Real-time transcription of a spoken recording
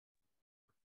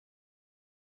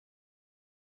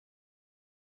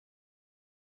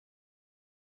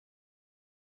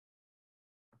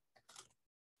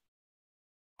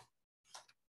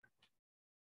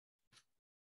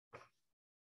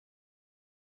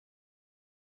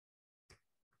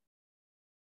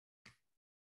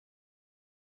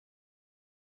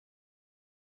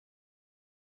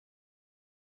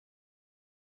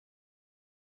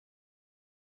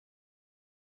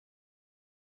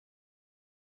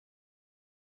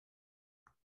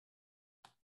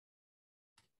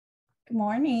Good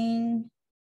morning.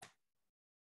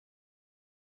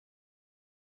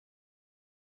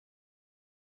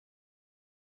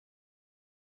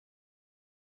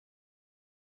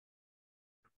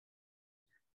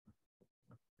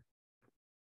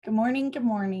 Good morning. Good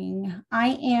morning.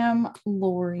 I am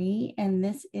Lori, and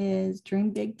this is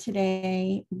Dream Big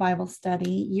Today Bible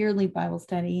Study, yearly Bible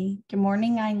study. Good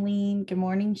morning, Eileen. Good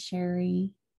morning, Sherry.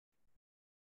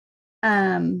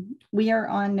 We are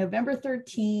on November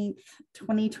 13th,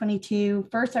 2022.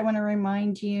 First, I want to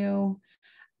remind you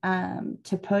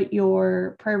to put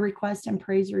your prayer requests and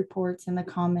praise reports in the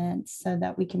comments so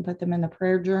that we can put them in the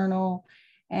prayer journal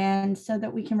and so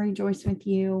that we can rejoice with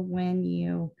you when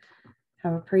you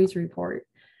have a praise report.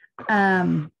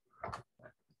 Good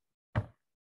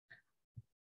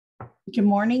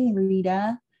morning,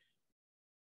 Rita.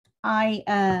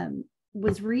 I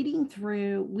was reading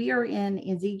through, we are in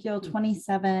Ezekiel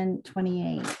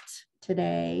 27:28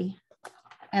 today.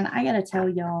 And I got to tell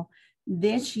y'all,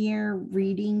 this year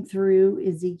reading through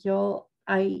Ezekiel,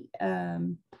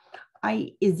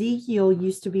 Ezekiel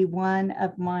used to be one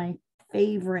of my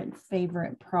favorite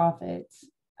prophets.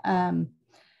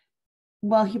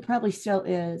 Well, he probably still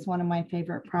is one of my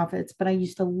favorite prophets, but I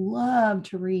used to love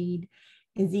to read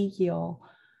Ezekiel.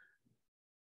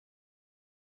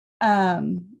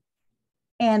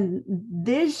 And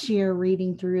this year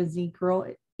reading through Ezekiel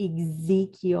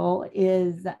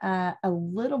is a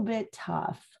little bit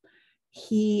tough.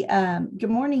 Good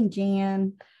morning,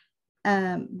 Jan.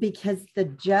 Because the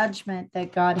judgment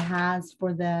that God has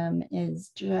for them is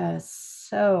just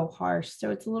so harsh. So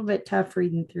it's a little bit tough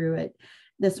reading through it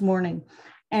this morning.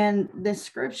 And the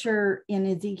scripture in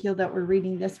Ezekiel that we're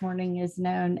reading this morning is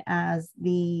known as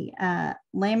the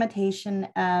lamentation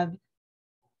of,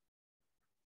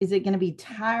 is it going to be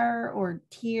Tyre or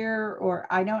Tyr, or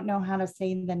I don't know how to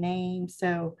say the name.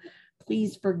 So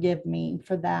please forgive me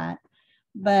for that.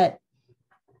 But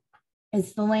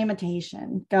it's the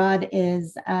lamentation. God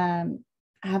is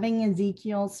having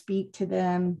Ezekiel speak to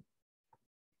them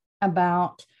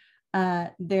about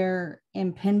their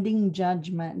impending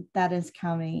judgment that is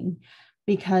coming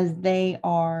because they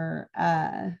are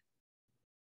a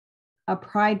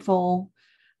prideful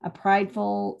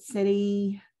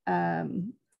city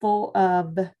full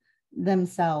of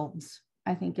themselves,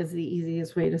 I think is the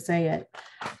easiest way to say it.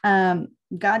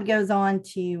 God goes on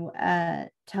to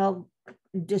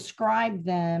describe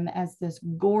them as this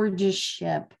gorgeous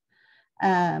ship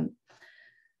that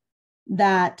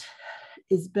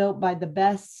is built by the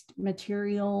best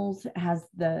materials, has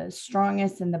the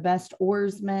strongest and the best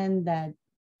oarsmen that,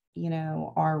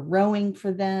 are rowing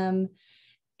for them.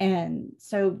 And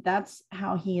so that's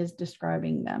how he is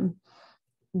describing them.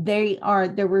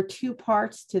 There were two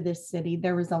parts to this city.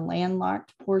 There was a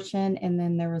landlocked portion, and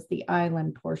then there was the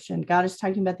island portion. God is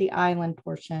talking about the island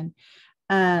portion.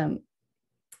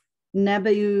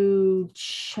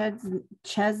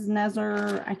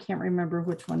 Nebuchadnezzar, I can't remember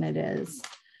which one it is,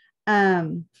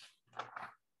 had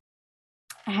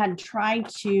tried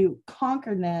to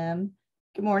conquer them.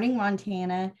 Good morning,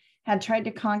 Montana. Had tried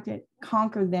to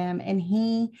conquer them, and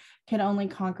he could only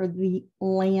conquer the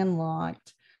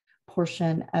landlocked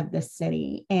portion of the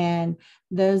city. And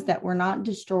those that were not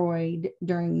destroyed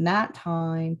during that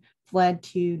time fled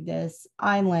to this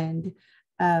island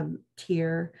of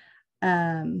Tyre.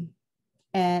 And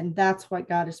that's what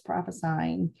God is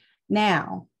prophesying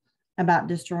now about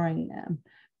destroying them,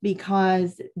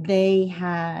 because they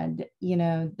had,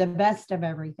 the best of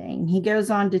everything. He goes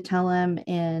on to tell him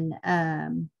in,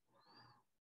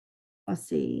 let's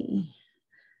see,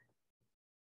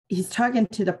 he's talking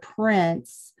to the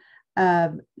prince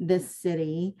of this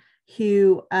city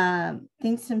who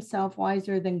thinks himself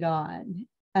wiser than God.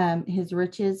 His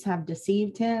riches have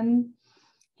deceived him.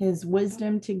 His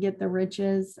wisdom to get the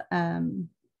riches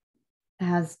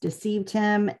has deceived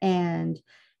him, and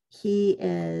he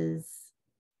is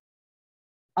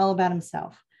all about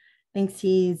himself, thinks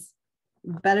he's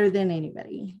better than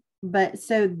anybody. But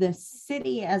so the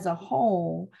city as a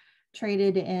whole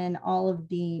traded in all of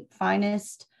the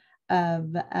finest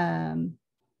of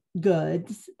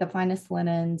goods, the finest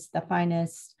linens, the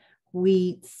finest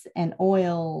wheats and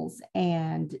oils.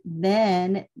 And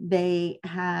then they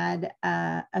had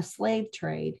a slave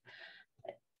trade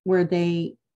where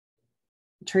they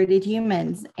traded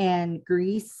humans, and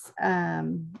Greece, I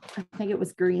think it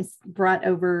was Greece, brought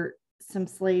over some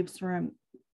slaves from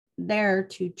there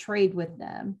to trade with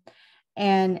them.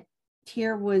 And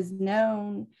Tyre was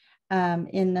known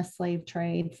in the slave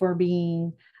trade for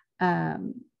being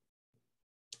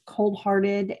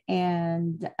cold-hearted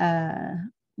and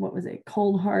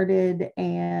cold-hearted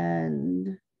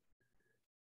and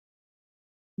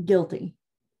guilty,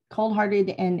 cold-hearted,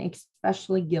 and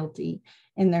especially guilty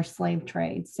in their slave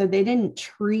trade. So they didn't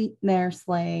treat their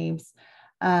slaves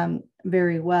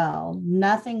very well.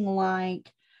 Nothing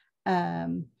like,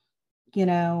 when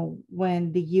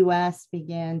the U.S.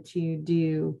 began to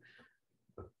do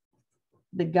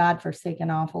the godforsaken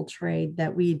awful trade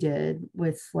that we did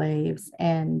with slaves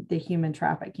and the human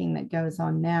trafficking that goes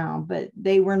on now, but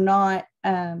they were not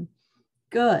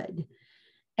good.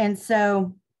 And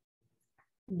so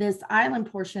this island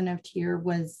portion of Tyre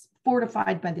was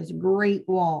fortified by this great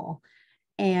wall.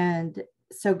 And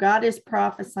so God is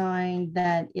prophesying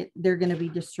that they're going to be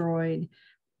destroyed.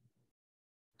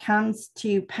 Comes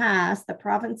to pass, the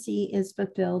prophecy is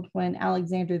fulfilled when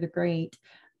Alexander the Great,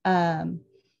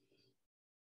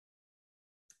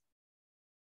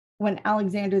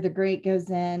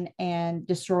 goes in and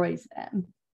destroys them.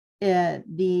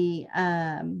 The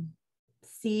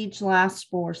siege lasts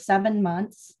for 7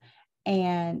 months.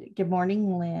 And good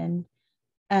morning, Lynn.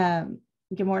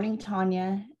 Good morning,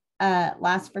 Tanya.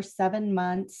 Lasts for 7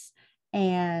 months,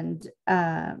 and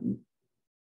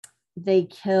they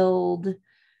killed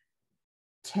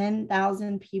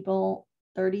 10,000 people.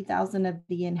 30,000 of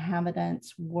the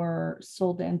inhabitants were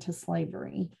sold into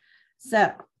slavery.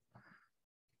 So,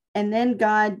 and then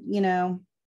God,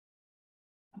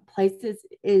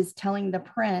 is telling the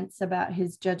prince about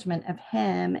his judgment of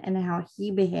him and how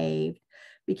he behaved,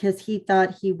 because he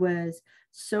thought he was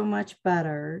so much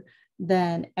better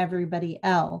than everybody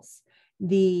else.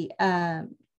 The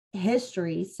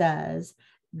history says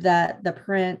that the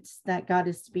prince that God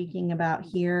is speaking about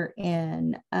here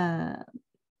in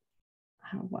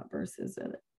what verse is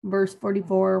it? Verse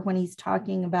 44, when he's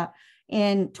talking about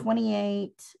in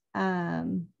 28,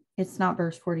 it's not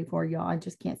verse 44, y'all, I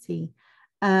just can't see.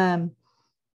 In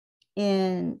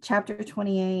chapter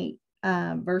 28,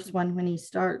 verse 1, when he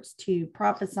starts to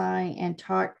prophesy and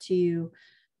tell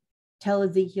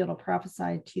Ezekiel to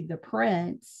prophesy to the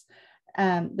prince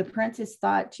is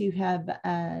thought to have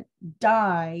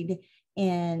died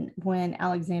when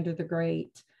Alexander the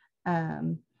Great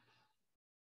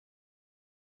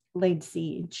laid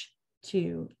siege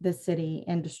to the city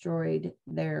and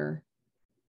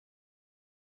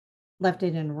left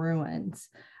it in ruins.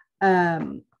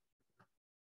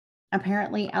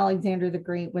 Apparently, Alexander the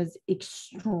Great was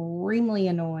extremely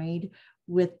annoyed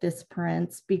with this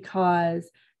prince, because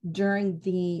during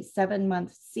the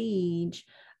 7-month siege,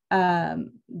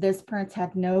 this prince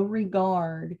had no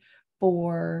regard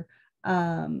for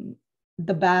the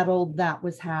battle that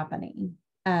was happening,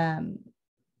 and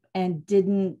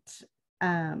didn't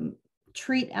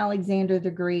treat Alexander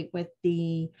the Great with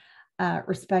the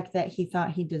respect that he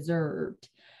thought he deserved.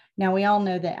 Now, we all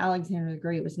know that Alexander the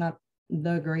Great was not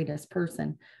the greatest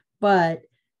person, but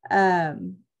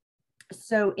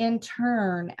so in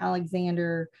turn,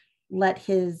 Alexander let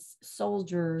his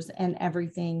soldiers and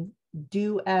everything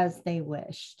do as they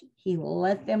wished. He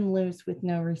let them loose with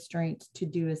no restraint to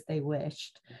do as they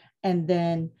wished. And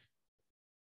then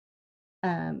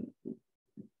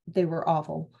they were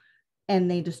awful,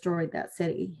 and they destroyed that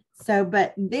city. So,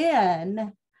 but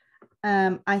then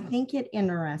I think it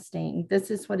interesting.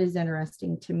 This is what is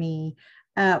interesting to me.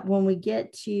 When we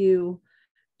get to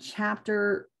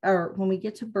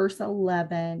verse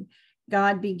 11,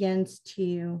 God begins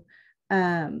to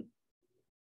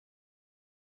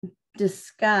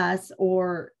discuss,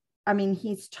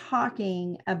 he's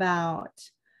talking about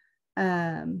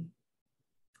Tyre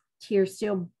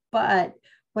still, but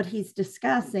what he's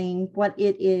discussing, what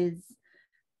it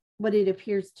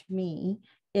appears to me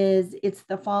is it's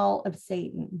the fall of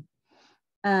Satan.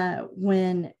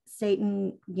 When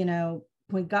Satan,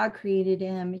 when God created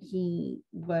him, he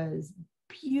was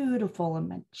beautiful and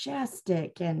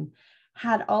majestic and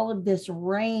had all of this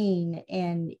rain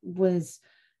and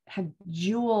had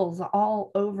jewels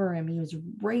all over him. He was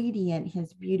radiant.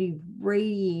 His beauty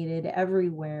radiated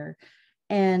everywhere.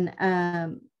 And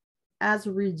as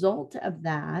a result of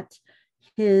that,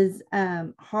 his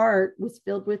heart was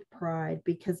filled with pride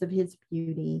because of his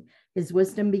beauty. His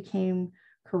wisdom became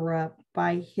corrupt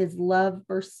by his love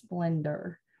for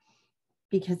splendor,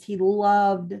 because he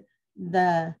loved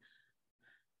the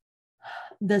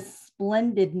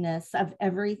splendidness of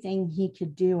everything he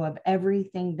could do, of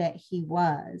everything that he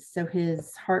was. So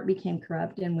his heart became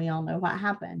corrupt, and we all know what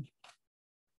happened.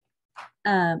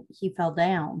 He fell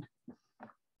down.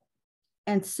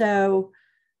 And so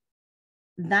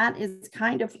that is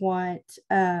kind of what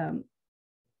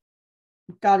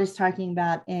God is talking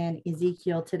about in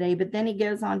Ezekiel today. But then he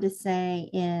goes on to say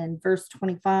in verse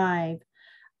 25,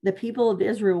 the people of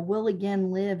Israel will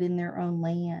again live in their own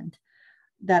land.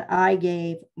 that I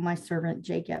gave my servant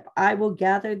Jacob. I will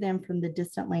gather them from the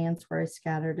distant lands where I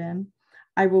scattered them.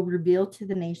 I will reveal to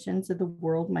the nations of the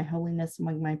world my holiness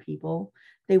among my people.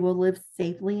 They will live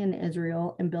safely in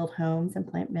Israel and build homes and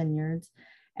plant vineyards.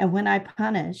 And when I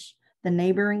punish the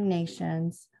neighboring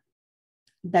nations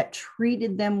that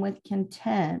treated them with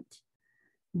contempt,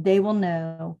 they will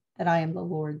know that I am the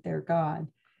Lord their God.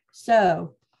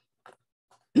 So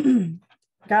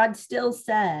God still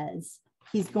says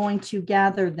he's going to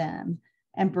gather them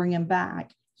and bring them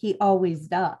back. He always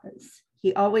does.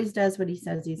 He always does what he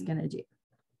says he's going to do.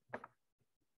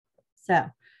 So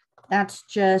that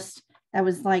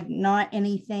was like not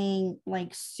anything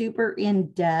like super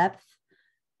in depth.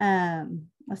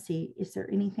 Let's see, is there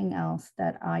anything else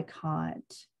that I caught?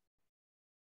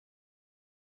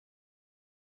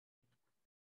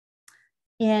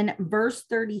 In verse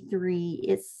 33,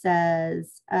 it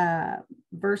says,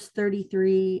 verse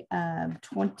 33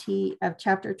 of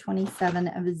chapter 27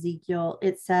 of Ezekiel,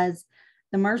 it says,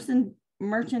 the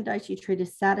merchandise you trade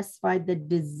has satisfied the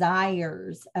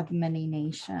desires of many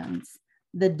nations,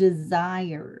 the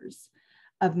desires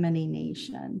of many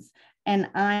nations. And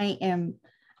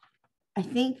I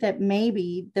think that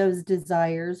maybe those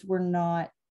desires were not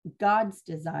God's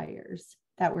desires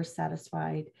that were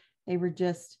satisfied. They were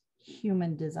just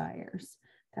human desires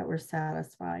that were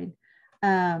satisfied.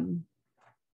 I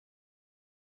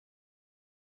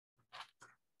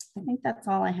think that's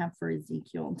all I have for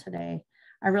Ezekiel today.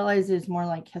 I realize it's more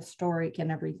like historic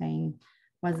and everything.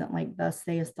 Wasn't like thus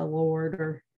saith the Lord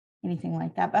or anything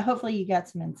like that, but hopefully you got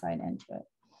some insight into it.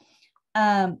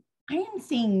 I am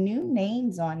seeing new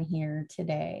names on here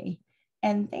today,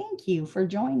 and thank you for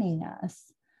joining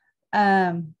us.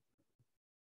 Then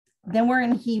we're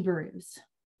in Hebrews,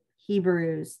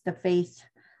 the faith.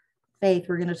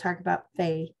 We're going to talk about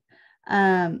faith.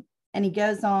 And he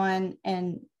goes on,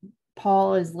 and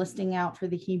Paul is listing out for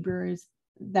the Hebrews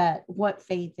that what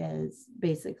faith is,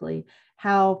 basically,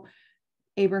 how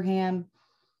Abraham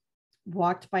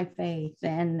walked by faith.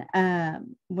 And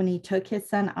when he took his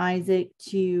son Isaac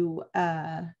to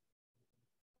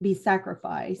be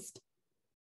sacrificed,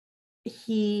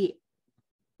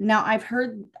 now I've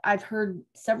heard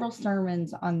several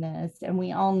sermons on this, and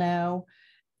we all know,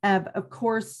 of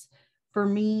course, for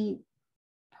me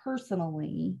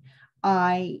personally,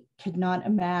 I could not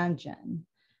imagine.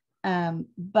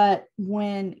 But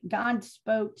when God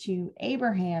spoke to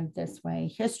Abraham this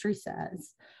way, history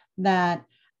says that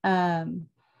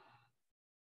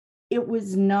it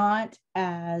was not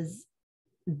as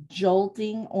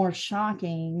jolting or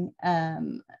shocking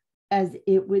as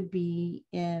it would be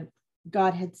if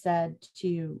God had said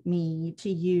to me, to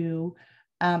you,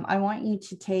 I want you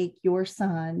to take your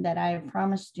son that I have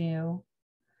promised you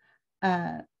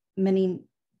many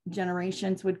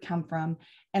generations would come from,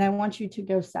 and I want you to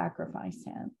go sacrifice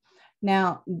him.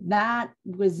 Now, that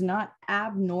was not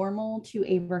abnormal to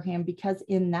Abraham, because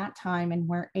in that time and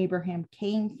where Abraham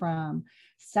came from,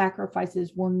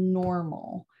 sacrifices were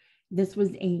normal. This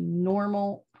was a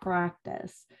normal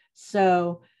practice.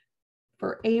 So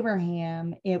for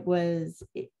Abraham,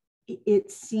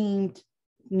 it seemed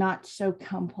not so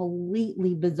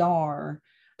completely bizarre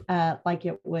like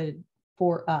it would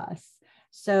for us.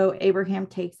 So Abraham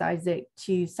takes Isaac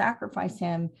to sacrifice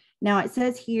him. Now it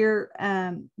says here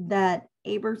that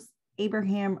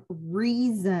Abraham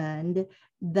reasoned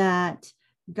that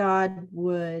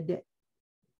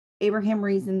Abraham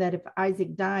reasoned that if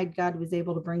Isaac died, God was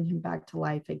able to bring him back to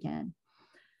life again,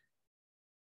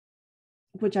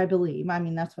 which I believe. I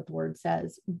mean, that's what the word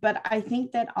says. But I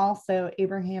think that also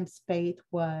Abraham's faith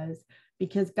was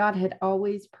because God had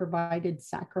always provided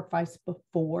sacrifice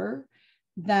before,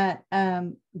 that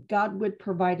God would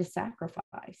provide a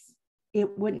sacrifice.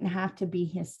 It wouldn't have to be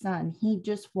his son. He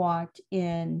just walked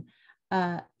in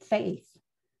faith.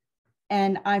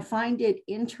 And I find it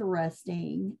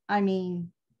interesting. I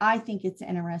mean, I think it's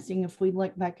interesting if we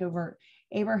look back over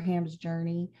Abraham's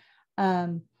journey.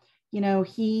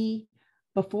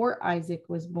 Before Isaac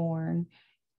was born,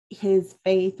 his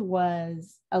faith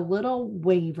was a little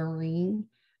wavering.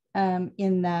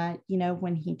 In that,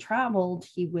 when he traveled,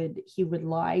 he would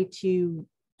lie to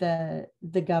the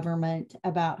government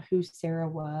about who Sarah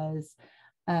was.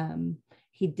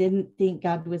 He didn't think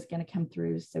God was going to come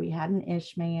through, so he had an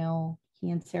Ishmael,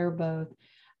 he and Sarah both.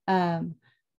 But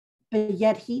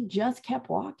yet he just kept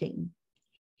walking.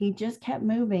 He just kept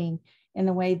moving in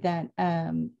the way that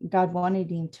God wanted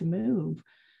him to move.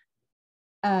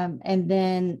 And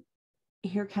then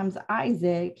here comes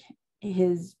Isaac,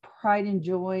 his pride and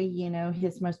joy,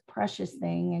 his most precious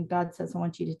thing. And God says, I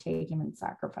want you to take him and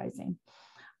sacrifice him.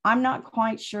 I'm not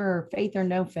quite sure, faith or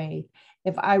no faith,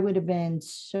 if I would have been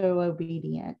so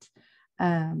obedient.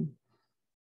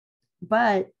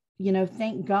 But,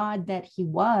 thank God that he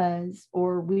was,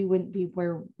 or we wouldn't be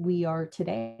where we are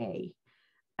today.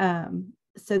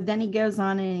 So then he goes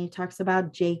on and he talks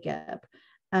about Jacob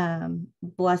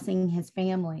blessing his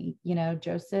family.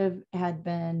 Joseph had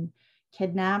been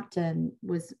kidnapped and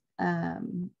was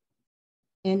in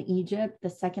Egypt, the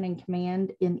second in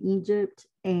command in Egypt.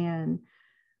 And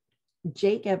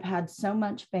Jacob had so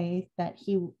much faith that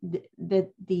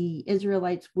the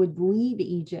Israelites would leave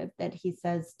Egypt, that he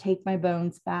says, take my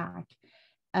bones back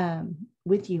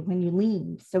with you when you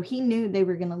leave. So he knew they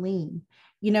were going to leave.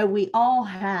 We all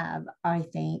have, I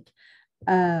think,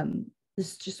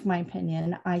 this is just my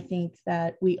opinion, I think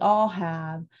that we all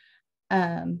have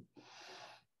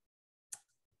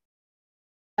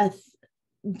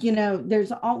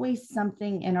there's always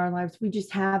something in our lives we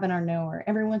just have in our knower.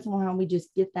 Every once in a while, we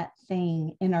just get that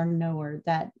thing in our knower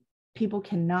that people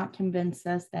cannot convince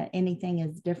us that anything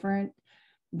is different.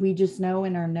 We just know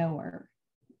in our knower,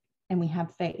 and we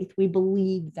have faith. We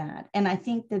believe that. And I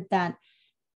think that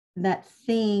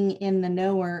thing in the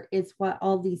knower is what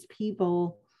all these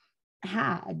people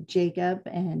had. Jacob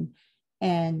and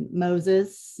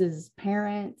Moses's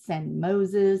parents and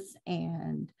Moses,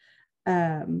 and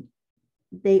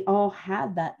they all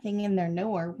had that thing in their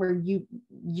knower where you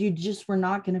just were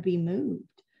not going to be moved.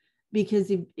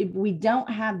 Because if we don't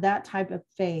have that type of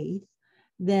faith,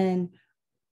 then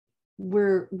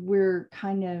we're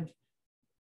kind of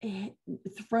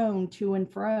thrown to and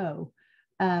fro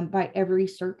by every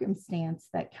circumstance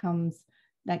that comes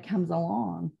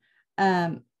along.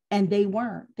 And they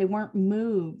weren't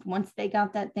moved. Once they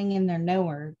got that thing in their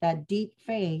knower, that deep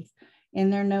faith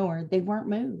in their knower, they weren't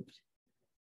moved.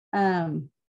 And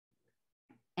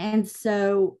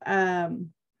so,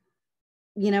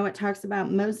 it talks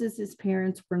about Moses's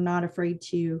parents were not afraid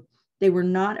to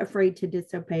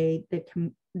disobey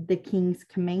the king's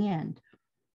command.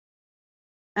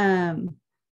 And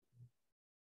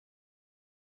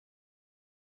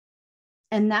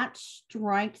that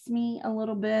strikes me a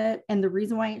little bit. And the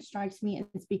reason why it strikes me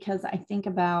is because I think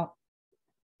about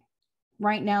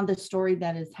right now, the story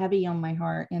that is heavy on my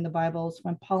heart in the Bible is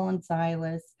when Paul and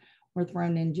Silas were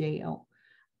thrown in jail.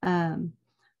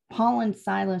 Paul and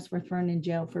Silas were thrown in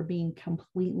jail for being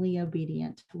completely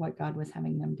obedient to what God was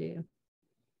having them do.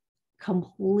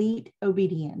 Complete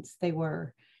obedience they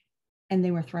were, and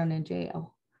they were thrown in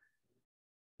jail.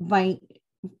 By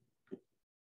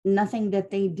nothing that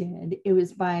they did. It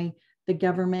was by the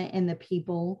government and the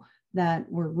people that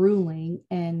were ruling.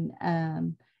 And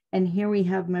here we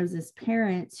have Moses'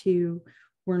 parents who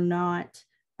were not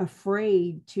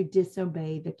afraid to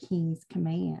disobey the king's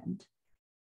command.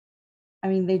 I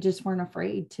mean, they just weren't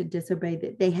afraid to disobey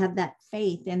that. They had that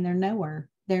faith in their knower.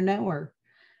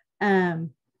 And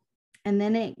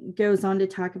then it goes on to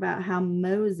talk about how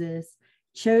Moses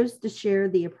chose to share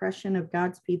the oppression of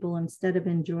God's people instead of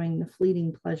enjoying the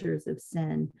fleeting pleasures of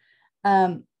sin.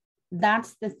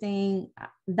 That's the thing.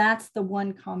 That's the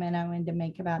one comment I wanted to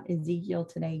make about Ezekiel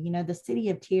today. The city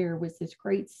of Tyre was this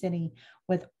great city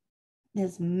with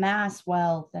this mass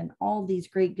wealth and all these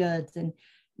great goods, and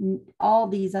all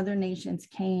these other nations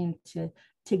came to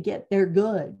get their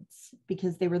goods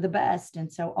because they were the best.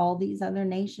 And so all these other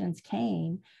nations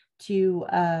came to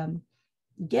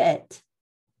get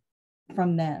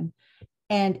from them,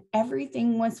 and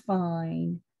everything was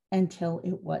fine until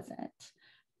it wasn't.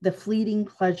 The fleeting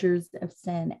pleasures of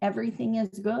sin. Everything is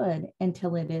good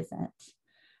until it isn't.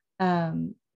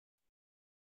 And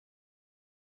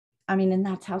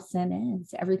that's how sin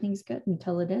is. Everything's good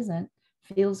until it isn't.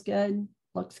 Feels good,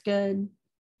 looks good.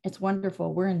 It's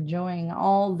wonderful. We're enjoying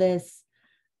all this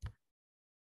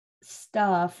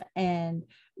stuff, and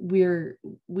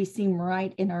we seem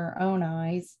right in our own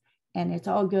eyes, and it's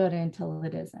all good until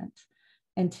it isn't,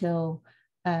 until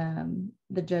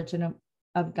the judgment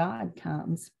of God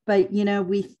comes. But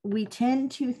we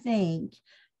tend to think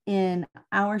in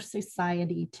our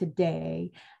society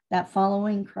today that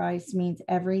following Christ means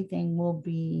everything will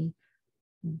be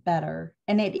better,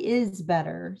 and it is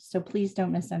better. So please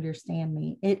don't misunderstand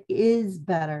me. It is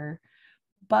better,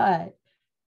 but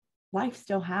life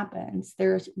still happens.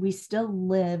 We still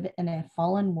live in a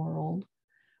fallen world.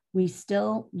 We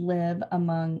still live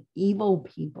among evil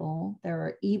people. There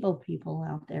are evil people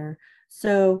out there.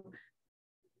 So,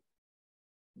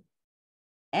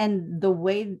 and the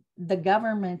way the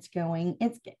government's going,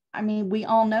 we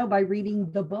all know by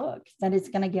reading the book that it's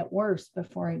going to get worse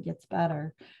before it gets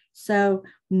better. So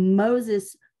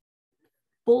Moses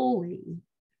fully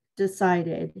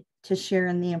decided to share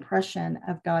in the oppression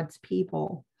of God's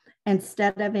people.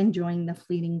 instead of enjoying the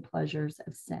fleeting pleasures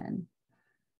of sin.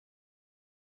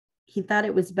 He thought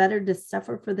it was better to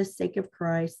suffer for the sake of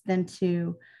Christ than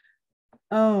to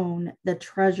own the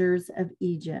treasures of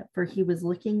Egypt, for he was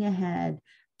looking ahead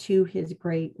to his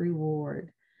great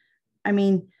reward. I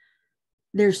mean,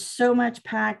 there's so much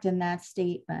packed in that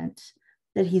statement,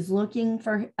 that he's looking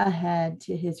for ahead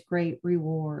to his great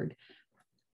reward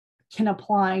can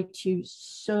apply to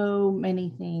so many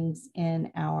things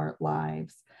in our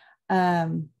lives.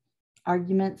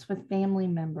 Arguments with family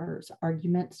members,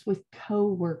 arguments with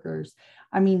co-workers.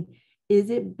 I mean, is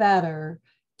it better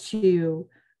to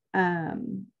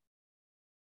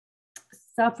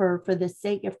suffer for the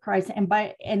sake of Christ?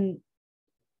 And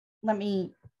let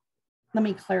me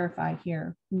clarify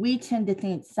here. We tend to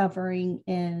think suffering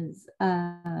is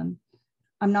I'm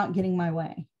not getting my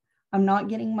way. I'm not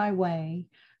getting my way,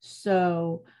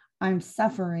 so I'm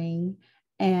suffering,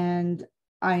 and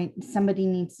somebody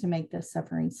needs to make this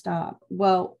suffering stop.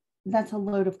 Well, that's a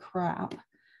load of crap,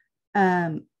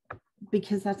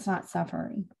 because that's not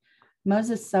suffering.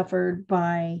 Moses suffered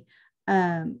by,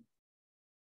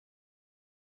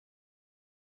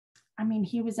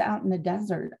 he was out in the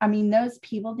desert. Those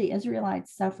people, the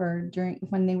Israelites, suffered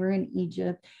when they were in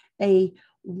Egypt. They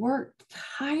worked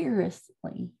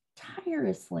tirelessly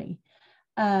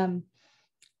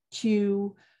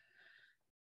to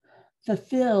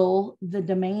fulfill the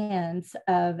demands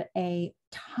of a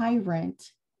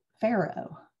tyrant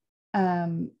Pharaoh,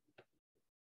 and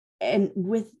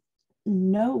with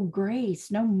no grace,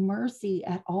 no mercy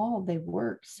at all. They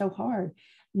worked so hard.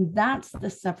 That's the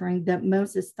suffering that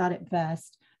Moses thought it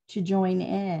best to join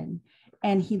in.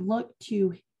 And he looked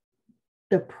to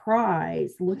the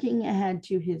prize, looking ahead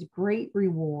to his great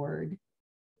reward.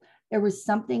 There was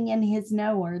something in his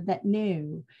knower that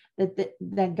knew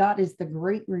that God is the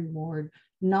great reward,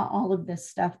 not all of this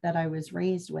stuff that I was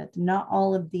raised with, not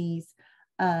all of these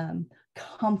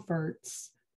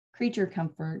comforts, creature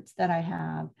comforts that I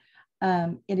have.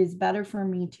 It is better for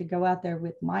me to go out there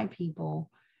with my people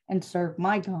and serve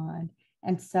my God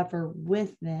and suffer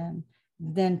with them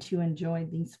than to enjoy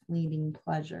these fleeting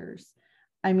pleasures.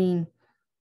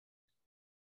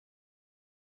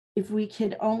 If we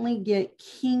could only get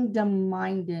kingdom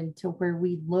minded to where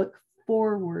we look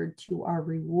forward to our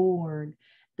reward,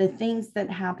 the things that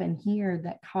happen here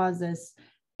that cause us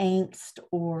angst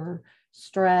or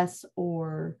stress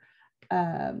or,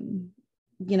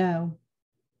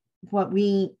 what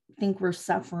we think we're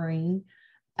suffering,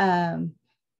 don't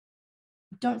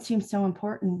seem so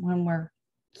important when we're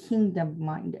kingdom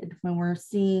minded, when we're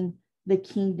seeing the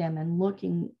kingdom and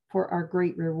looking for our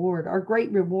great reward. Our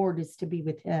great reward is to be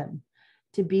with him,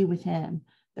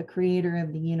 the creator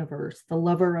of the universe, the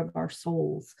lover of our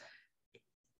souls.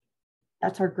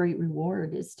 That's our great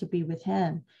reward, is to be with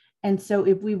him. And so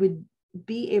if we would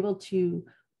be able to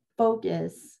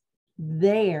focus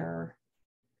there,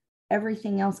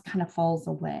 everything else kind of falls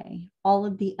away. All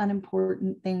of the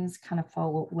unimportant things kind of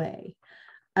fall away.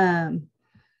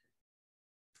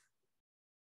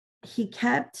 He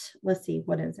kept, let's see,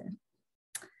 what is it?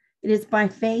 It is by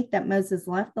faith that Moses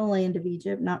left the land of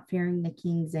Egypt, not fearing the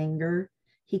king's anger.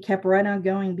 He kept right on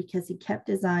going because he kept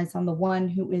his eyes on the one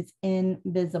who is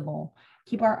invisible.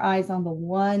 Keep our eyes on the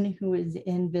one who is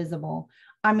invisible.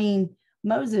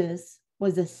 Moses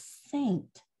was a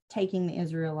saint taking the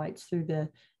Israelites through the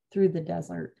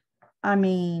desert.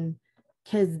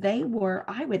 Because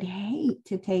I would hate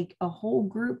to take a whole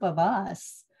group of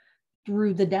us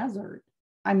through the desert.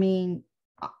 It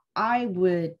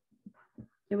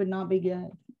would not be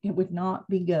good. It would not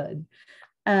be good.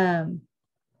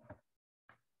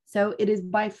 So it is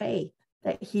by faith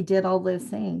that he did all those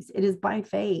things. It is by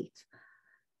faith.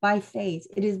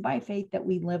 It is by faith that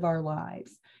we live our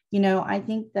lives. I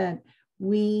think that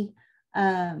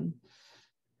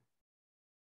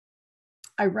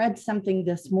I read something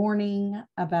this morning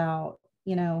about,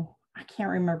 I can't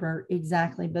remember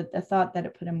exactly, but the thought that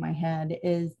it put in my head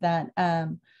is that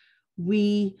I'm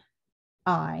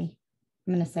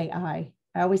going to say I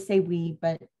always say we,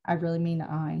 but I really mean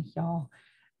I, y'all.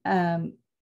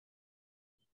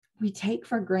 We take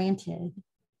for granted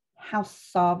how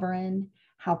sovereign,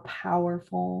 how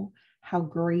powerful, how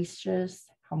gracious,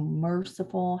 how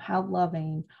merciful, how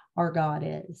loving our God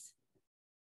is.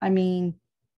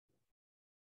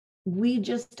 We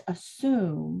just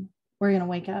assume we're going to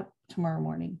wake up tomorrow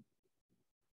morning.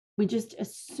 We just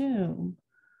assume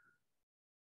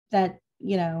that,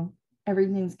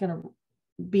 everything's going to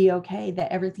be okay,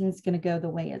 that everything's going to go the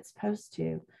way it's supposed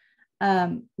to,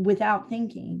 without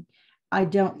thinking. I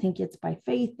don't think it's by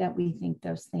faith that we think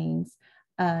those things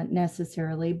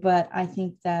necessarily, but I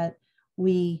think that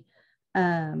we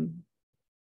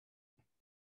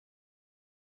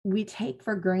we take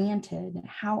for granted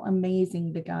how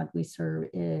amazing the God we serve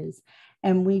is.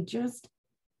 And we just,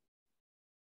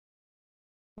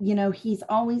 he's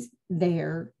always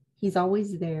there. He's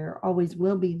always there, always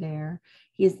will be there.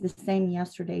 He is the same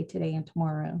yesterday, today, and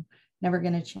tomorrow, never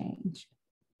going to change.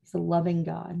 He's a loving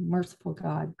God, merciful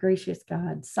God, gracious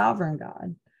God, sovereign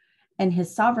God. And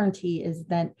his sovereignty is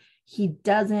that he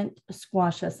doesn't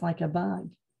squash us like a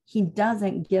bug. He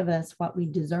doesn't give us what we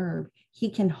deserve. He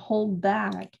can hold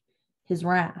back his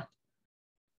wrath.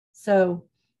 So,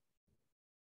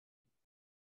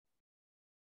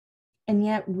 and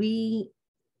yet we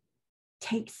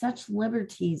take such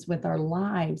liberties with our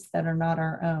lives that are not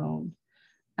our own.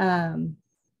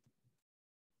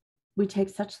 We take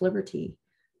such liberty.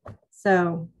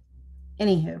 So,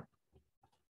 anywho,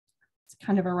 it's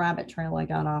kind of a rabbit trail I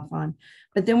got off on.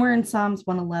 But then we're in Psalms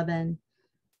 111.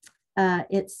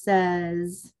 It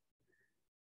says,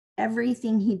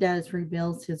 everything he does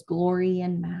reveals his glory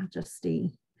and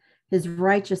majesty. His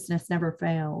righteousness never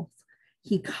fails.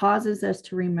 He causes us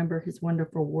to remember his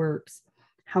wonderful works.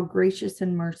 How gracious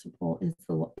and merciful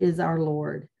is our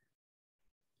Lord.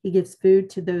 He gives food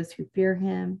to those who fear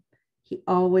him. He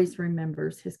always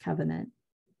remembers his covenant.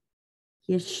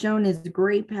 He has shown his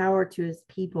great power to his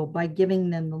people by giving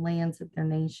them the lands of their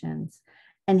nations.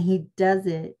 And he does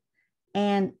it.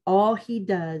 And all he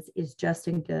does is just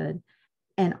and good.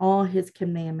 And all his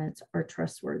commandments are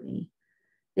trustworthy.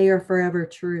 They are forever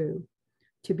true,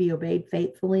 to be obeyed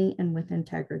faithfully and with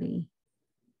integrity.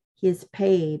 He has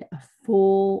paid a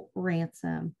full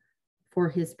ransom for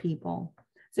his people.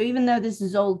 So even though this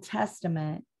is Old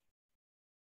Testament,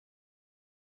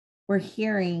 we're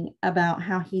hearing about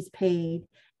how he's paid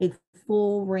a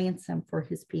full ransom for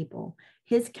his people.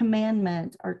 His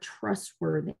commandments are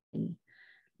trustworthy.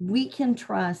 We can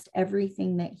trust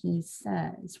everything that he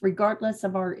says, regardless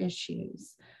of our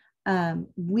issues.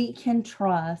 We can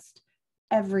trust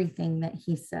everything that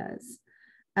he says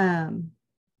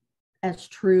as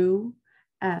true,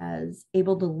 as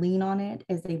able to lean on it,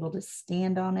 as able to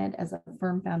stand on it as a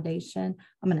firm foundation.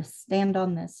 I'm going to stand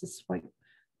on this.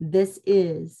 This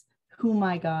is who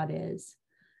my God is.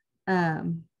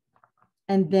 And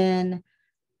then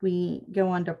we go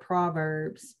on to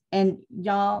Proverbs. And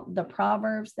y'all, the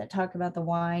Proverbs that talk about the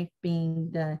wife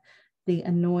being the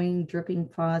annoying dripping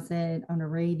faucet on a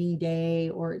rainy day,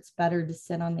 or it's better to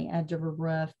sit on the edge of a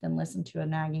roof than listen to a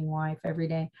nagging wife every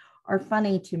day, are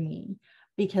funny to me.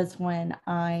 Because when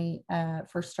I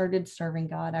first started serving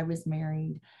God, I was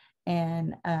married,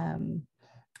 and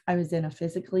I was in a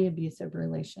physically abusive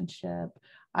relationship.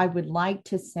 I would like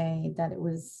to say that it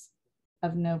was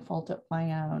of no fault of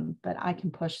my own, but I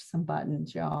can push some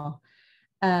buttons, y'all.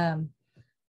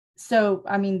 So,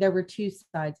 I mean, there were two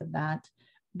sides of that,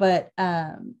 but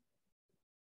I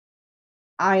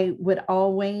would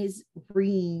always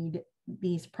read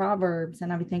these Proverbs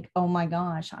and I would think, oh my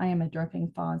gosh, I am a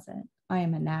dripping faucet. I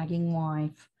am a nagging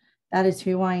wife. That is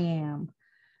who I am.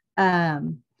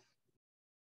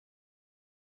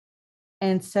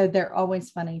 And so they're always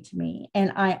funny to me.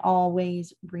 And I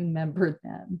always remember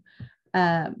them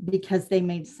because they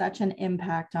made such an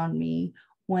impact on me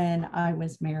when I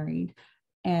was married.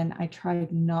 And I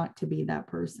tried not to be that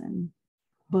person.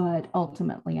 But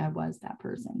ultimately, I was that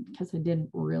person because I didn't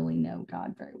really know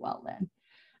God very well then.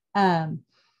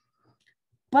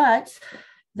 But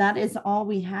that is all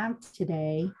we have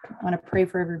today. I want to pray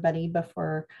for everybody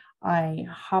before I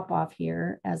hop off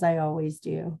here, as I always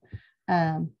do.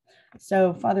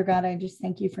 So, Father God, I just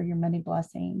thank you for your many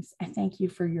blessings. I thank you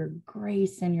for your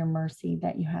grace and your mercy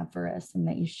that you have for us and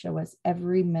that you show us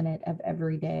every minute of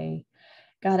every day.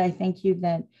 God, I thank you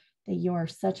that you are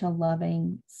such a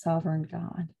loving, sovereign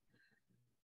God.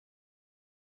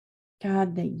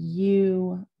 God, that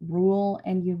you rule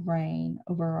and you reign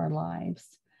over our lives.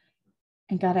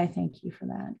 And God, I thank you for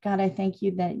that. God, I thank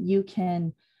you that you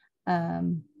can,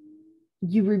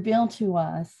 you reveal to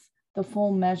us the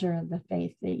full measure of the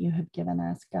faith that you have given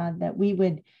us, God, that we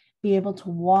would be able to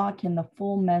walk in the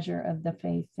full measure of the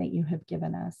faith that you have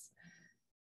given us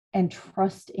and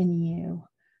trust in you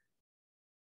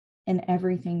in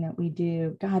everything that we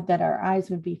do. God, that our eyes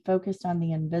would be focused on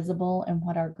the invisible and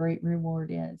what our great reward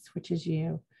is, which is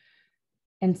you,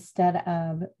 instead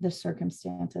of the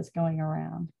circumstances going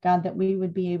around. God, that we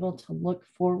would be able to look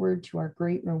forward to our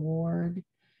great reward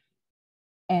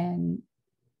and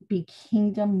be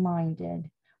kingdom-minded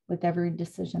with every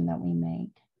decision that we make.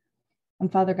 And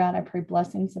Father God, I pray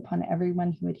blessings upon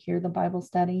everyone who would hear the Bible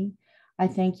study. I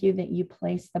thank you that you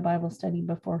place the Bible study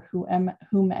before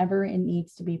whomever it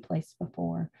needs to be placed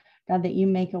before. God, that you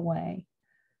make a way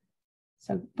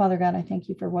So, Father God, I thank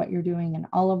you for what you're doing in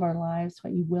all of our lives,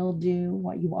 what you will do,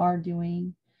 what you are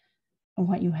doing, and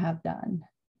what you have done.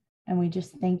 And we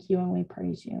just thank you and we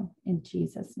praise you in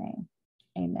Jesus' name.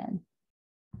 Amen.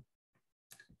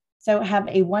 So have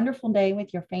a wonderful day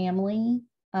with your family.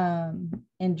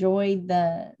 Enjoy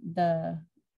the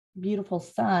beautiful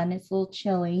sun. It's a little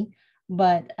chilly,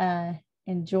 but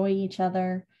enjoy each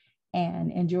other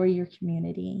and enjoy your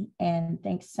community. And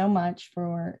thanks so much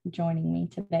for joining me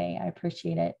today. I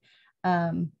appreciate it.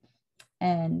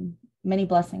 And many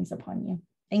blessings upon you.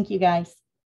 Thank you, guys.